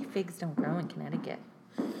 question. Maybe figs don't grow in Connecticut.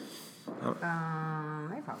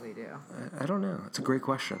 They probably do. I don't know. It's a great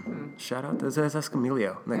question. Shout out. Let's ask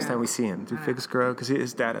Emilio next time we see him. Do figs grow? Because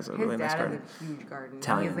his dad has a really His nice dad garden. has a huge garden.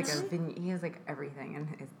 Italians. He has like everything, and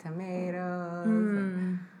his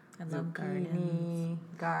tomatoes, I love gardens. zucchini,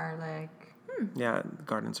 garlic. Yeah,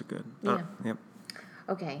 gardens are good. Yeah. Yep.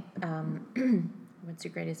 Okay. What's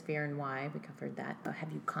your greatest fear and why? We covered that.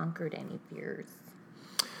 Have you conquered any fears?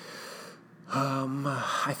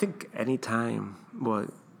 I think anytime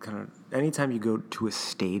you go to a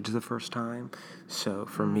stage the first time. So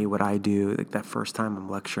for me, what I do, like that first time I'm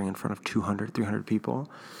lecturing in front of 200, 300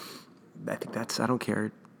 people, I think I don't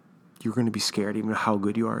care. You're going to be scared even how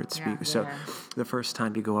good you are at speaking. So the first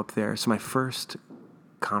time you go up there, so my first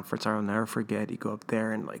conference I'll never forget, you go up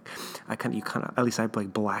there and like at least I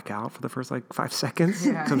like black out for the first like 5 seconds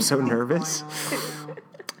because I'm so nervous.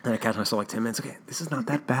 And I catch myself like 10 minutes. Okay, this is not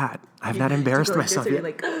that bad. I've not embarrassed myself yet.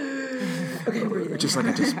 Like, okay, breathe. Just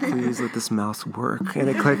please let this mouse work, and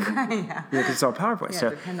they click. Because it's all PowerPoint. Yeah, So,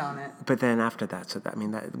 depend on it. but then after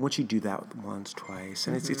that, once you do that once, twice,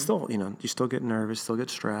 and it's still, you still get nervous, still get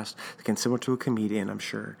stressed. Again, similar to a comedian, I'm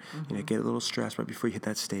sure. Get a little stressed right before you hit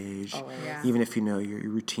that stage. Yeah. Even if you know your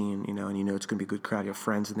routine, and it's going to be a good crowd, you have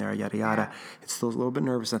friends in there, yada yada. Yeah. It's still a little bit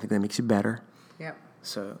nervous. I think that makes you better. Yep.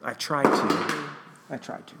 So I tried to. Okay,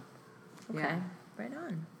 Yeah. right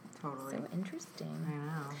on. Totally. So interesting. I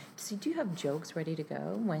know. So do you have jokes ready to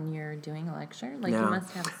go when you're doing a lecture? Like No. you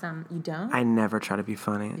must have some. You don't? I never try to be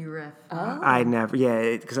funny. You riff. I never,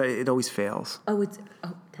 because it always fails. That's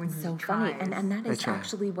When he so funny. tries. And that is try.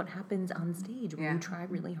 actually what happens on stage. When Yeah. you try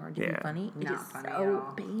really hard to be Yeah. funny, it Not is funny at so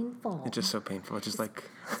all. painful. It's just so painful. It's just like,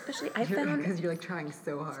 Especially I found Because you're like trying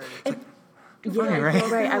so hard.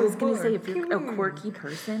 right? I was gonna say if you're a quirky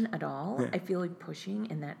person at all, I feel like pushing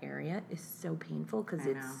in that area is so painful because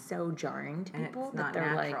I it's know. so jarring to And people it's that not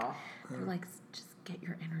they're natural. like, just get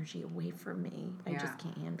your energy away from me. I Yeah. just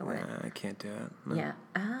can't handle it. I can't do it. No. Yeah.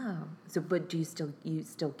 Oh. So, but do you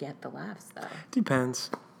still get the laughs though?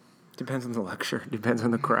 Depends. Depends on the lecture. Depends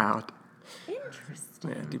on the crowd.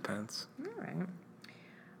 Interesting. Yeah, it depends. All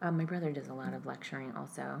right. My brother does a lot of lecturing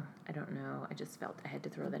also. I don't know. I just felt I had to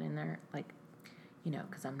throw that in there,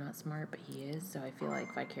 because I'm not smart, but he is. So I feel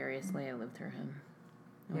like vicariously I live through him.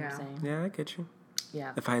 Know what Yeah. I'm saying? Yeah, I get you.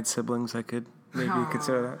 Yeah. If I had siblings, I could maybe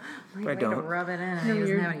consider that. But I Way to don't. rub it in. And he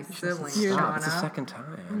doesn't have any siblings. Stop. It's the Shauna. second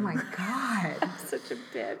time. Oh my God. Such a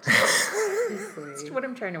bitch. It's what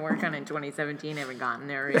I'm trying to work on in 2017. I haven't gotten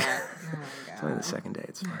there yet. Oh my It's only the God. second day.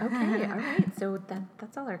 It's fine. Okay, all right. So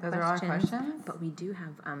that's all our Those questions. are all our questions? But we do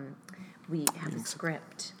have a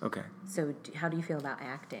script. Okay. So how do you feel about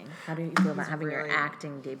acting? How do you feel about having your really-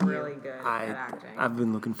 acting debut? Really good at acting. I've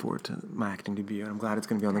been looking forward to my acting debut, and I'm glad it's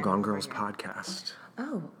going to be on the Gone Girls podcast.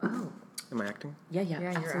 Oh. Am I acting? Yeah, you're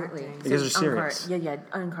absolutely. acting. You guys are serious?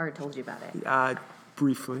 Uncard told you about it.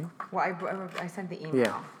 Briefly. Well, I sent the email.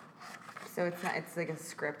 Yeah. So it's not. It's like a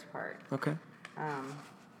script part. Okay.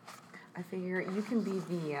 I figure you can be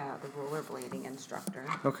the rollerblading instructor,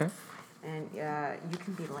 Okay. and you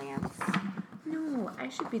can be Lance. No, I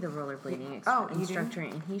should be the rollerblading Oh, you do? instructor,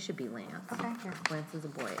 and he should be Lance. Okay, here. Lance is a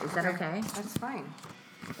boy. Is that okay? That's fine.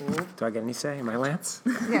 Do I get any say? Am I Lance?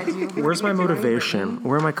 Yeah. Do you? Where's my do you want to be motivation? Brittany?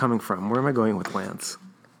 Where am I coming from? Where am I going with Lance?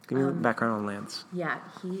 Give me the background on Lance. Yeah,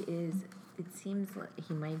 he is. It seems like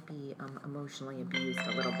he might be emotionally abused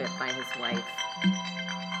a little bit by his wife.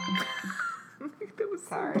 That was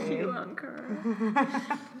Sorry. so cute,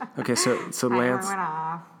 Uncard. Okay, so Timer Lance. went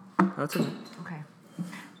off. Oh, that's okay. Okay.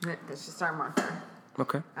 That's just our marker.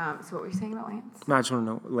 Okay. So what were you saying about Lance? No, I just want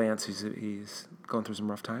to know, Lance, he's going through some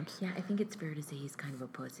rough times? Yeah, I think it's fair to say he's kind of a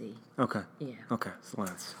pussy. Okay. Yeah. Okay, so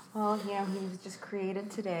Lance. Well, he was just created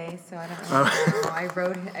today, so I don't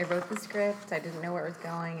really know. I wrote the script. I didn't know where it was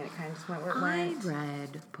going, and it kind of just went where it I went.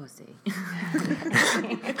 read pussy.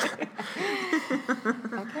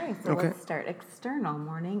 Okay, so let's start. External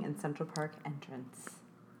morning in Central Park entrance.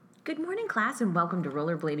 Good morning, class, and welcome to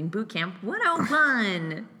Rollerblading Boot Camp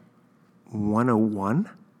 101. 101?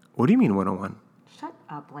 What do you mean 101? Shut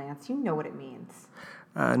up, Lance. You know what it means.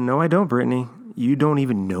 No, I don't, Brittany. You don't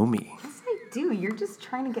even know me. Yes, I do. You're just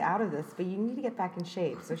trying to get out of this, but you need to get back in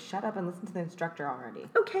shape. So shut up and listen to the instructor already.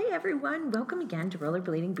 Okay, everyone, welcome again to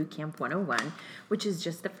Rollerblading Boot Camp 101, which is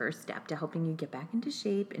just the first step to helping you get back into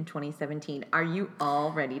shape in 2017. Are you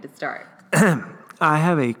all ready to start? I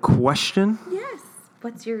have a question. Yes.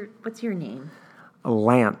 What's your name?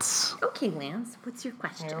 Lance. Okay, Lance, what's your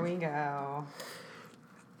question? Here we go.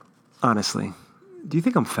 Honestly, do you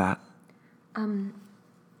think I'm fat?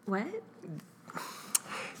 What?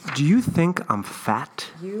 Do you think I'm fat?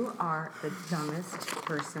 You are the dumbest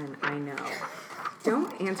person I know.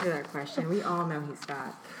 Don't answer that question. We all know he's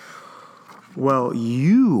fat. Well,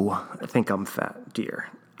 you think I'm fat, dear.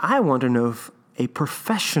 I want to know if a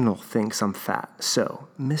professional thinks I'm fat. So,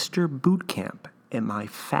 Mr. Bootcamp, am I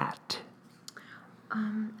fat?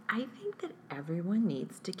 I think that everyone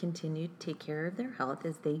needs to continue to take care of their health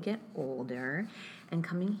as they get older, and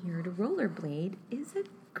coming here to rollerblade is a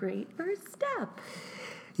great first step.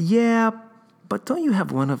 Yeah, but don't you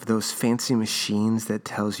have one of those fancy machines that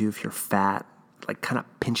tells you if you're fat, like kind of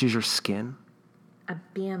pinches your skin? A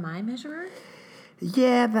BMI measurer?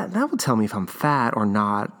 Yeah, that will tell me if I'm fat or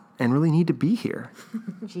not and really need to be here.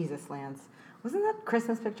 Jesus, Lance. Wasn't that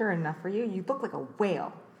Christmas picture enough for you? You look like a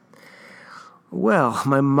whale. Well,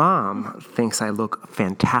 my mom thinks I look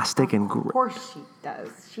fantastic and Of course she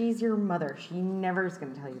does. She's your mother. She never is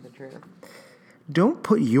going to tell you the truth. Don't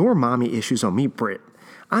put your mommy issues on me, Britt.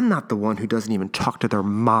 I'm not the one who doesn't even talk to their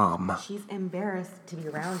mom. She's embarrassed to be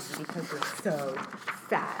around you because you're so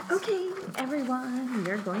fat. Okay, everyone, we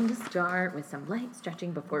are going to start with some light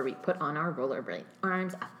stretching before we put on our rollerblade.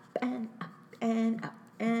 Arms up and up and up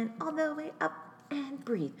and all the way up and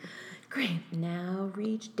breathe. Great. Now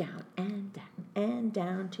reach down and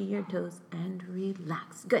down to your toes and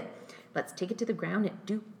relax. Good. Let's take it to the ground and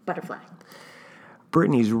do butterfly.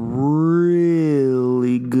 Brittany's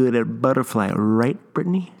really good at butterfly, right,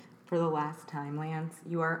 Brittany? For the last time, Lance,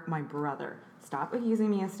 you are my brother. Stop accusing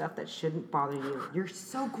me of stuff that shouldn't bother you. You're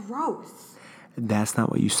so gross. That's not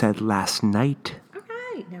what you said last night. All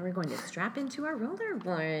right. Now we're going to strap into our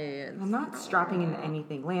rollerblades. I'm not strapping into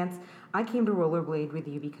anything. Lance, I came to rollerblade with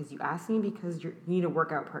you because you asked me because you need a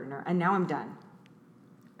workout partner, and now I'm done.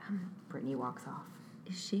 Brittany walks off.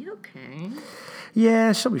 Is she okay?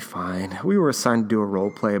 Yeah, she'll be fine. We were assigned to do a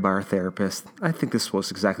role play by our therapist. I think this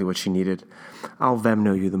was exactly what she needed. I'll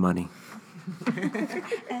Venmo you the money.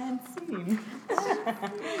 And scene.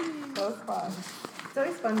 That was fun. It's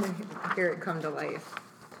always fun to hear it come to life.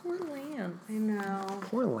 Poor Lance. I know.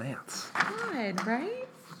 Poor Lance. God, right?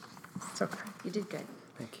 It's okay. You did good.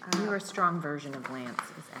 Thank you. You're a strong version of Lance.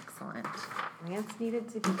 It was excellent. Lance needed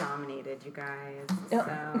to be dominated, you guys.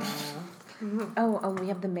 Oh, we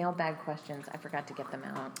have the mailbag questions. I forgot to get them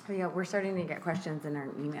out. Oh, yeah, we're starting to get questions in our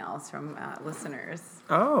emails from listeners.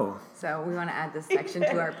 Oh. So we want to add this section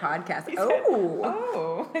to our podcast.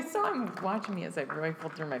 Oh, I saw him watching me as I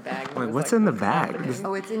rifled through my bag. Wait, what's in the bag?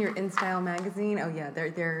 Oh, it's in your InStyle magazine? Oh, yeah,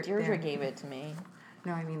 they're Deirdre gave it to me.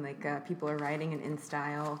 No, I mean, like, people are writing in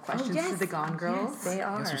InStyle questions to the Gone Girls. Yes, they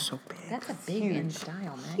are. Those are so big. That's a big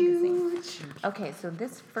InStyle magazine. Huge. Okay, so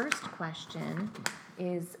this first question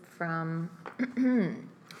is from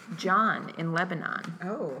John in Lebanon.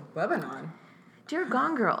 Oh, Lebanon. Dear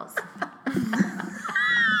Gone Girls.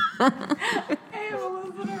 Hey, a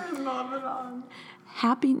listener in Lebanon.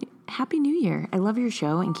 Happy New Year. I love your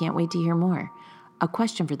show and can't wait to hear more. A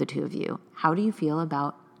question for the two of you. How do you feel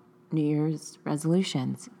about New Year's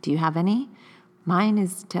resolutions? Do you have any? Mine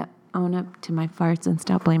is to own up to my farts and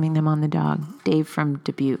stop blaming them on the dog. Dave from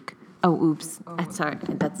Dubuque. Oh, oops. Sorry.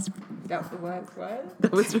 What?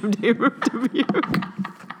 That was from Dave from Dubuque.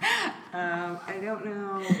 I don't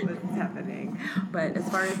know what's happening. But as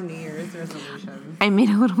far as New Year's resolutions. I made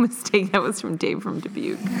a little mistake. That was from Dave from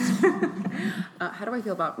Dubuque. How do I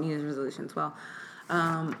feel about New Year's resolutions? Well,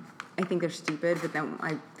 I think they're stupid, but then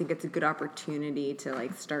I think it's a good opportunity to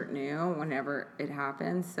like start new whenever it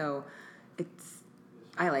happens. So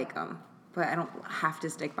I like them, but I don't have to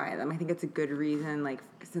stick by them. I think it's a good reason, like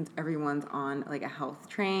since everyone's on like a health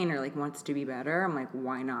train or like wants to be better, I'm like,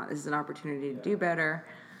 why not? This is an opportunity to do better.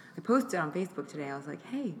 I posted on Facebook today. I was like,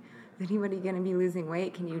 hey, is anybody going to be losing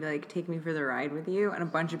weight? Can you like take me for the ride with you? And a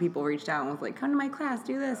bunch of people reached out and was like, come to my class,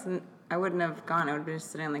 do this. And I wouldn't have gone. I would have been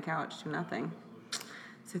just sitting on the couch, do nothing.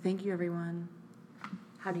 So thank you, everyone.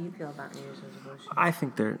 How do you feel about New Year's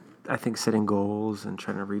resolutions? I think setting goals and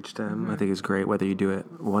trying to reach them, I think is great. Whether you do it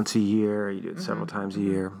once a year or you do it several times a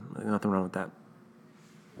year, nothing wrong with that.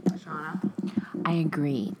 Shauna? I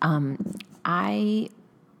agree.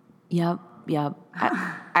 Yep.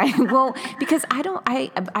 Well, because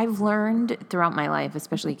I've learned throughout my life,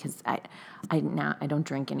 especially because I don't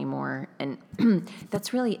drink anymore, and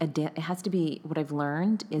that's really it has to be, what I've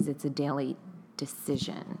learned is it's a daily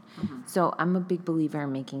decision. So I'm a big believer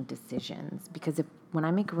in making decisions, because when I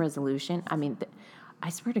make a resolution, I mean, I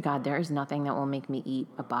swear to God, there is nothing that will make me eat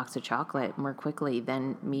a box of chocolate more quickly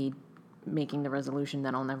than me making the resolution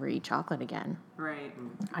that I'll never eat chocolate again. Right.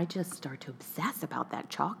 I just start to obsess about that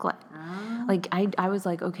chocolate. Like I was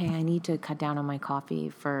like, okay, I need to cut down on my coffee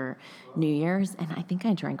for New Year's, and I think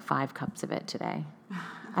I drank 5 cups of it today.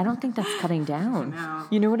 I don't think that's cutting down. No.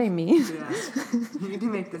 You know what I mean? Yeah. You need to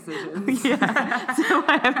make decisions. Yeah. So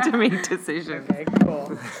I have to make decisions. Okay,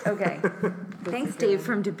 cool. Okay. Thanks, Dave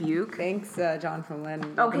from Dubuque. Thanks, John from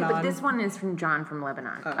Lebanon. Okay, but this one is from John from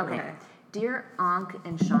Lebanon. Okay. Dear Ankh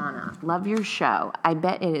and Shauna, love your show. I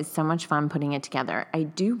bet it is so much fun putting it together. I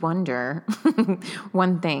do wonder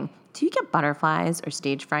one thing. Do you get butterflies or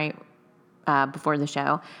stage fright before the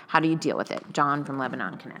show? How do you deal with it? John from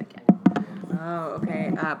Lebanon, Connecticut. Oh,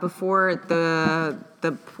 okay. Before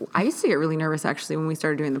I used to get really nervous actually when we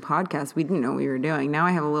started doing the podcast. We didn't know what we were doing. Now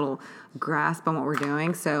I have a little grasp on what we're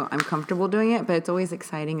doing, so I'm comfortable doing it, but it's always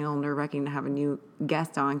exciting and a little nerve-wracking to have a new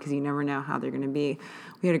guest on because you never know how they're going to be.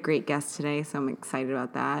 We had a great guest today, so I'm excited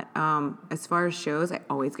about that. As far as shows, I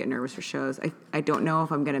always get nervous for shows. I don't know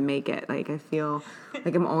if I'm going to make it. Like, I feel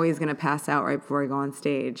like I'm always going to pass out right before I go on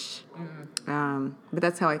stage. But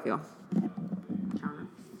that's how I feel.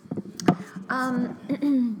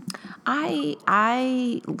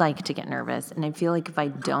 I like to get nervous, and I feel like if I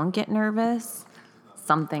don't get nervous,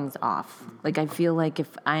 something's off. Like I feel like if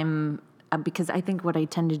I'm, because I think what I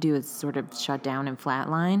tend to do is sort of shut down and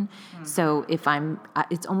flatline. So if I'm,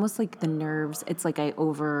 it's almost like the nerves, it's like I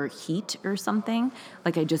overheat or something.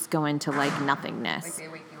 Like I just go into like nothingness. Like they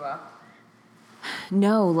wake you up?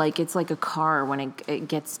 No, like it's like a car when it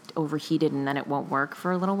gets overheated and then it won't work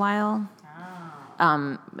for a little while.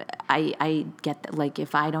 I get that, like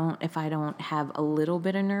if I don't have a little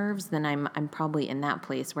bit of nerves, then I'm probably in that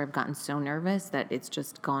place where I've gotten so nervous that it's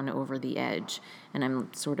just gone over the edge and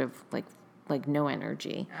I'm sort of like no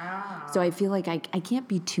energy. So I feel like I can't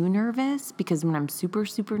be too nervous, because when I'm super,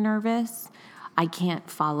 super nervous, I can't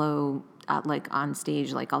follow like on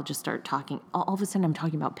stage. Like I'll just start talking. All of a sudden I'm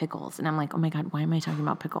talking about pickles and I'm like, oh my God, why am I talking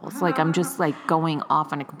about pickles? Like I'm just like going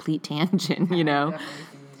off on a complete tangent, you know?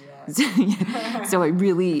 So I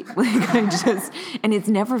really, and it's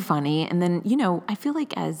never funny. And then, you know, I feel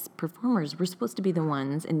like as performers, we're supposed to be the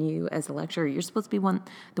ones, and you as a lecturer, you're supposed to be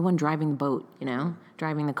the one driving the boat, you know,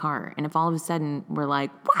 driving the car. And if all of a sudden we're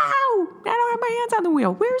like, wow, I don't have my hands on the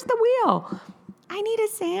wheel. Where's the wheel? I need a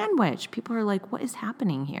sandwich. People are like, what is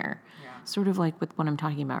happening here? Yeah. Sort of like with what I'm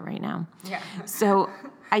talking about right now. Yeah. So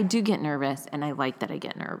I do get nervous, and I like that I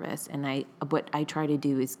get nervous. And what I try to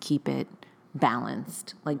do is keep it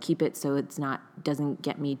balanced, like keep it so it's doesn't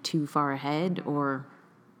get me too far ahead, or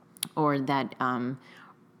that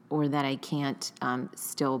I can't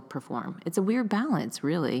still perform. It's a weird balance,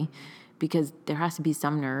 really, because there has to be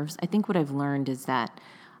some nerves. I think what I've learned is that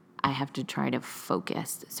I have to try to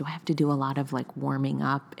focus. So I have to do a lot of like warming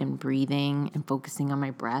up and breathing and focusing on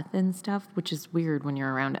my breath and stuff, which is weird when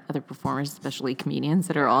you're around other performers, especially comedians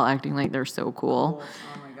that are all acting like they're so cool.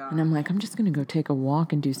 Oh my God. And I'm like, I'm just going to go take a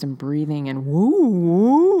walk and do some breathing and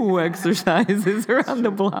woo exercises around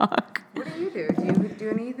the block. What do you do? Do you do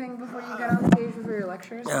anything before you get on stage for your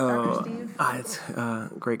lectures, Dr. Steve? It's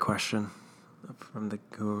a great question from I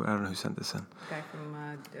don't know who sent this in. Guy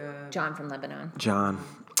from John from Lebanon. John.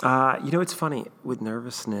 It's funny with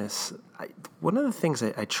nervousness. One of the things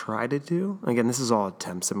I try to do, again, this is all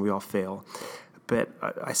attempts and we all fail, but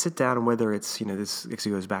I sit down, and whether it's, this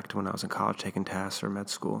actually goes back to when I was in college taking tests or med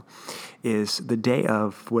school, is the day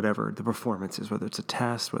of whatever the performance is, whether it's a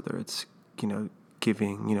test, whether it's,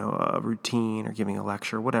 giving, a routine or giving a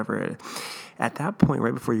lecture, whatever. At that point,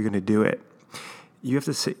 right before you're going to do it, you have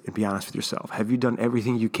to sit and be honest with yourself. Have you done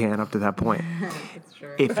everything you can up to that point? That's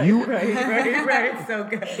true. If you, Right. So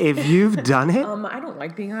good. if you've done it, I don't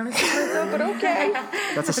like being honest with myself, but okay.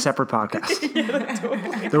 that's a separate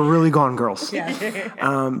podcast. They're really gone girls.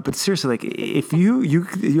 But seriously, like if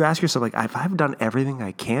you ask yourself, like if I've done everything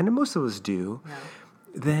I can, and most of us do,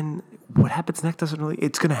 then what happens next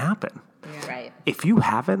it's going to happen. Right. If you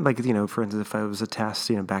haven't, like, for instance, if I was a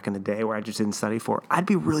test, back in the day where I just didn't study for it, I'd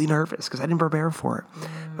be really nervous because I didn't prepare for it.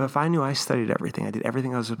 But if I knew I studied everything, I did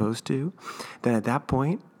everything I was supposed to, then at that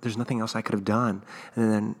point, there's nothing else I could have done.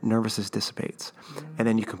 And then nervousness dissipates. And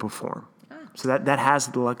then you can perform. So that has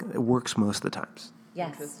the luck. It works most of the times.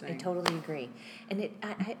 Yes, I totally agree. And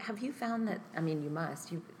have you found that, you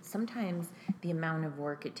must, sometimes the amount of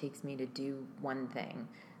work it takes me to do one thing,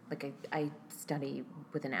 like I study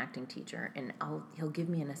with an acting teacher, and he'll give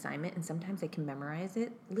me an assignment, and sometimes I can memorize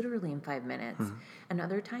it literally in 5 minutes. And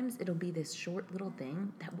other times it'll be this short little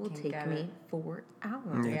thing that will take me 4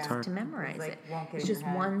 hours to memorize it. It's just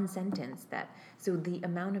one sentence so the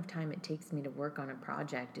amount of time it takes me to work on a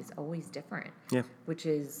project is always different. Yeah. Which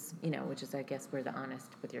is I guess where the honest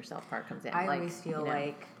with yourself part comes in. I always feel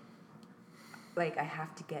like I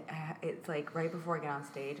have to it's like right before I get on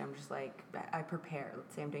stage, I'm just like, I prepare.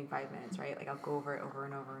 Let's say I'm doing 5 minutes, right? Like I'll go over it over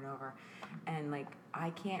and over and over. And like, I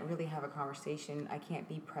can't really have a conversation. I can't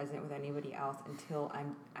be present with anybody else until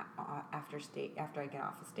I'm after I get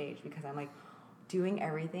off the stage, because I'm like doing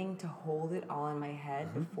everything to hold it all in my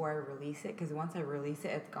head before I release it. Because once I release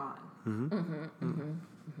it, it's gone.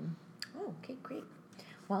 Oh, okay, great.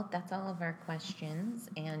 Well, that's all of our questions,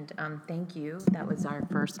 and thank you. That was our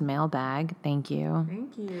first mailbag. Thank you.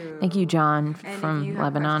 Thank you. Thank you, John from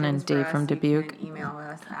Lebanon and Dave from Dubuque. You can email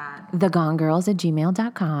us at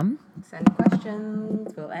thegongirls@gmail.com. send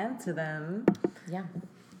questions. We'll answer them. Yeah.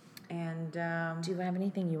 And Do you have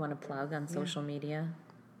anything you want to plug on social media?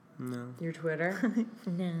 No. Your Twitter?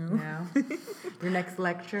 No. No. Your next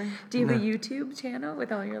lecture? Do you have a YouTube channel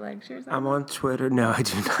with all your lectures on? I'm on Twitter. No, I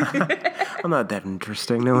do not. I'm not that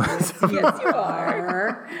interesting. No. Yes, you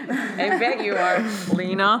are. I bet you are.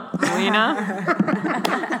 Lena.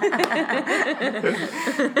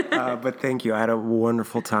 But thank you. I had a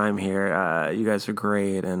wonderful time here. You guys are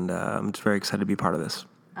great, and I'm just very excited to be part of this.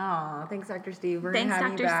 Oh, thanks, Dr. Steve. We're Thanks,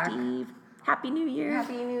 going to have Dr. you back. Steve. Happy New Year.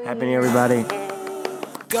 Happy New Year. Happy New Year, everybody.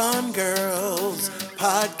 Gone Girls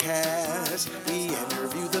podcast. We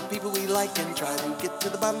interview the people we like and try to get to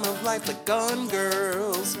the bottom of life. The Gone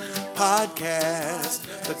Girls podcast.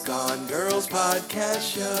 The Gone Girls podcast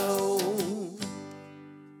show.